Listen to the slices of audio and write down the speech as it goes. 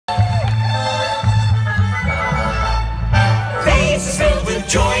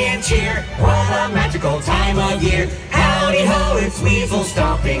magical time of year. Howdy ho, it's Weasel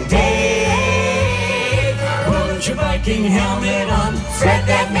Stomping Day. Put your Viking helmet on, spread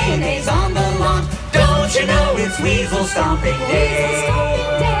that mayonnaise on the lawn. Don't you know it's Weasel Stomping Day?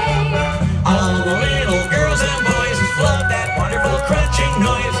 All the little girls and boys love that wonderful crunching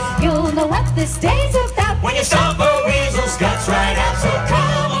noise. You'll know what this day's about when you stomp a weasel's guts right out. So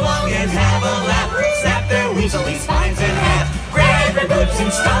come along and have a laugh. Snap their weaselly spines in half. Grab your boots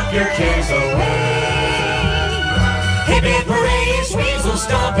and stomp your cares away. Hip hip hooray, it's Weasel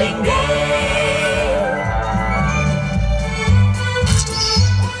Stomping Day.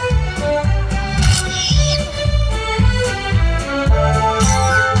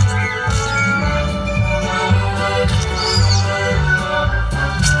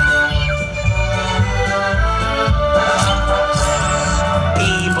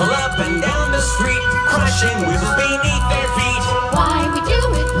 Weasels beneath their feet. Why we do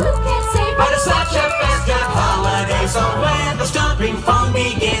it, who can say? But it's such a festive holiday. So when the stomping fun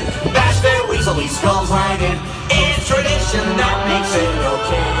begins, bash their weaselly skulls right in. It's tradition that makes it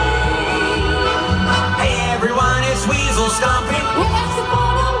okay. Hey everyone, it's Weasel Stomping. We'll have some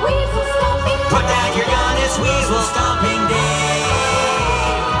fun on Weasel Stomping. Put down your gun, it's Weasel Stomping Day.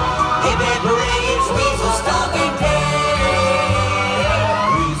 Hip hip hooray.